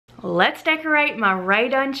Let's decorate my Rae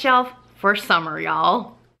Dunn shelf for summer,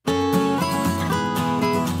 y'all.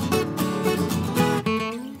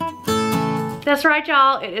 That's right,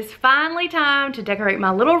 y'all. It is finally time to decorate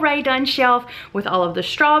my little Rae Dunn shelf with all of the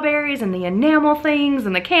strawberries and the enamel things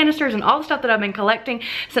and the canisters and all the stuff that I've been collecting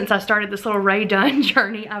since I started this little Rae Dunn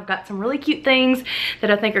journey. I've got some really cute things that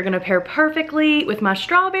I think are gonna pair perfectly with my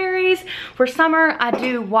strawberries. For summer, I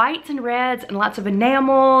do whites and reds and lots of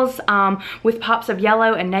enamels with pops of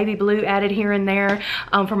yellow and navy blue added here and there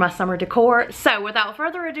for my summer decor. So without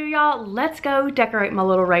further ado, y'all, let's go decorate my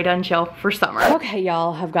little Rae Dunn shelf for summer. Okay,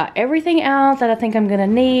 y'all, I've got everything out that I think I'm gonna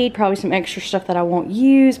need, probably some extra stuff that I won't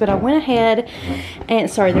use, but I went ahead and,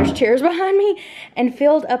 sorry, there's chairs behind me, and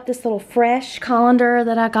filled up this little fresh colander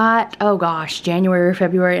that I got, oh gosh, January or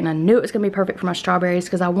February, and I knew it was gonna be perfect for my strawberries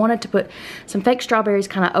because I wanted to put some fake strawberries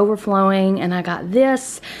kind of overflowing, and I got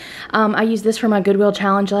this. I used this for my Goodwill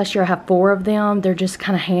challenge last year. I have 4 of them. They're just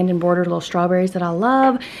kind of hand embroidered little strawberries that I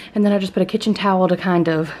love, and then I just put a kitchen towel to kind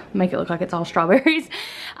of make it look like it's all strawberries.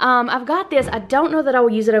 I've got this. I don't know that I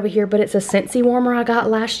will use it over here, but it's a Scentsy warmer I got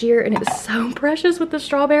last year, and it was so precious with the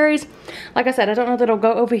strawberries. Like I said, I don't know that it'll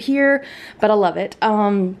go over here, but I love it.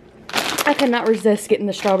 I cannot resist getting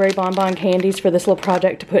the strawberry bonbon candies for this little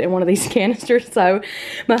project to put in one of these canisters. So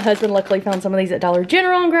my husband luckily found some of these at Dollar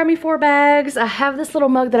General and grabbed me 4 bags. I have this little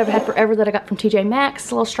mug that I've had forever that I got from TJ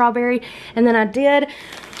Maxx, a little strawberry. And then I did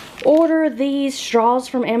order these straws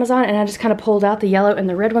from Amazon, and I just kind of pulled out the yellow and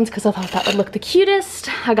the red ones because I thought that would look the cutest.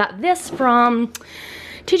 I got this from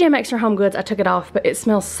TJ Maxx or Home Goods. I took it off, but it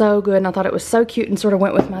smells so good, and I thought it was so cute and sort of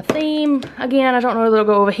went with my theme. Again, I don't know if it'll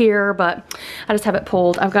go over here, but I just have it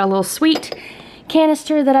pulled. I've got a little sweet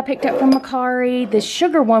canister that I picked up from Macari. The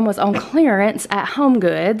sugar one was on clearance at Home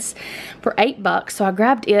Goods for $8, so I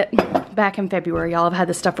grabbed it back in February. Y'all, I've had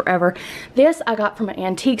this stuff forever. This I got from an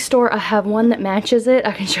antique store. I have one that matches it.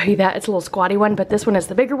 I can show you that. It's a little squatty one, but this one is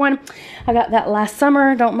the bigger one. I got that last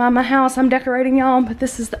summer. Don't mind my house. I'm decorating, y'all, but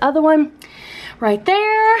this is the other one right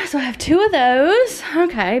there. So I have 2 of those.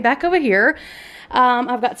 Okay, back over here.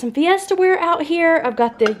 I've got some Fiesta ware out here. I've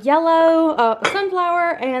got the yellow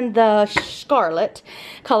sunflower and the scarlet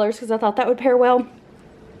colors because I thought that would pair well.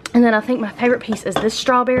 And then I think my favorite piece is this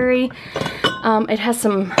strawberry. It has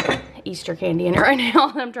some Easter candy in it right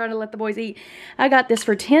now. I'm trying to let the boys eat. I got this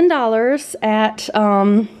for $10 at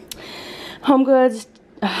Home Goods,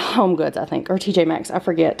 I think, or TJ Maxx, I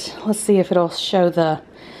forget. Let's see if it'll show the...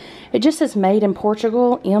 It just says made in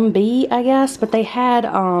Portugal, MB, I guess, but they had,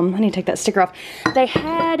 I need to take that sticker off. They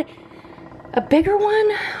had a bigger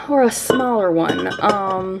one or a smaller one.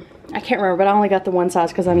 I can't remember, but I only got the one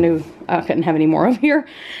size because I knew I couldn't have any more of here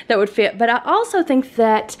that would fit. But I also think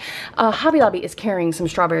that Hobby Lobby is carrying some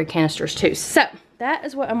strawberry canisters too. So that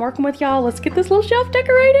is what I'm working with, y'all. Let's get this little shelf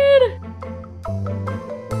decorated.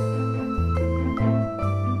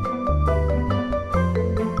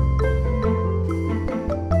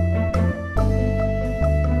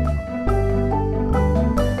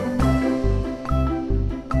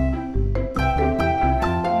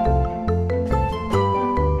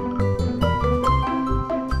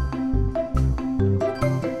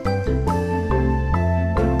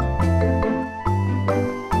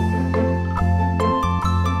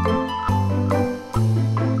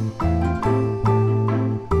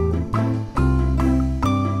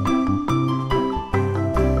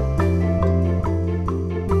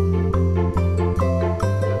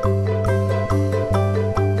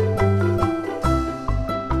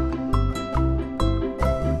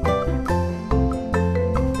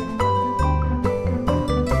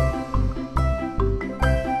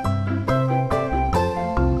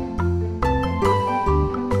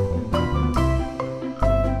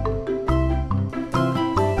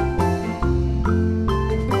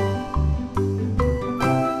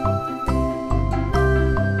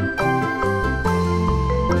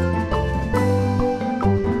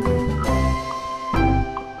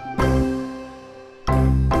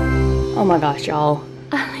 Oh my gosh, y'all.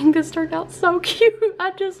 I think this turned out so cute.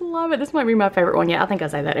 I just love it. This might be my favorite one yet. I think I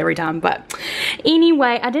say that every time, but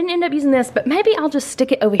anyway, I didn't end up using this, but maybe I'll just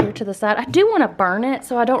stick it over here to the side. I do want to burn it,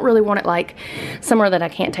 so I don't really want it like somewhere that I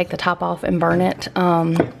can't take the top off and burn it.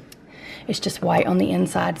 It's just white on the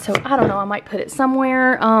inside, so I don't know. I might put it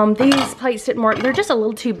somewhere. These plates didn't work. They're just a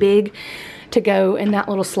little too big to go in that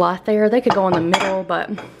little slot there. They could go in the middle, but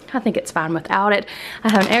I think it's fine without it.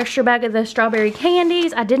 I have an extra bag of the strawberry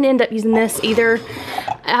candies. I didn't end up using this either.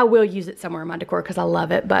 I will use it somewhere in my decor because I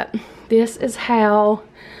love it, but this is how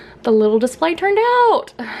the little display turned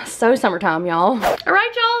out. So summertime, y'all. All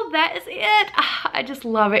right, y'all, that is it. I just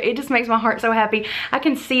love it. It just makes my heart so happy. I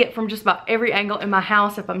can see it from just about every angle in my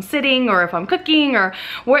house if I'm sitting or if I'm cooking or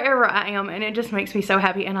wherever I am, and it just makes me so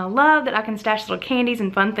happy. And I love that I can stash little candies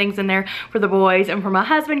and fun things in there for the boys and for my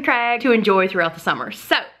husband, Craig, to enjoy throughout the summer.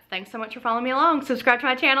 So, thanks so much for following me along. Subscribe to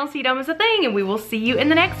my channel so you don't miss a thing, and we will see you in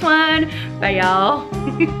the next one. Bye,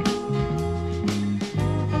 y'all.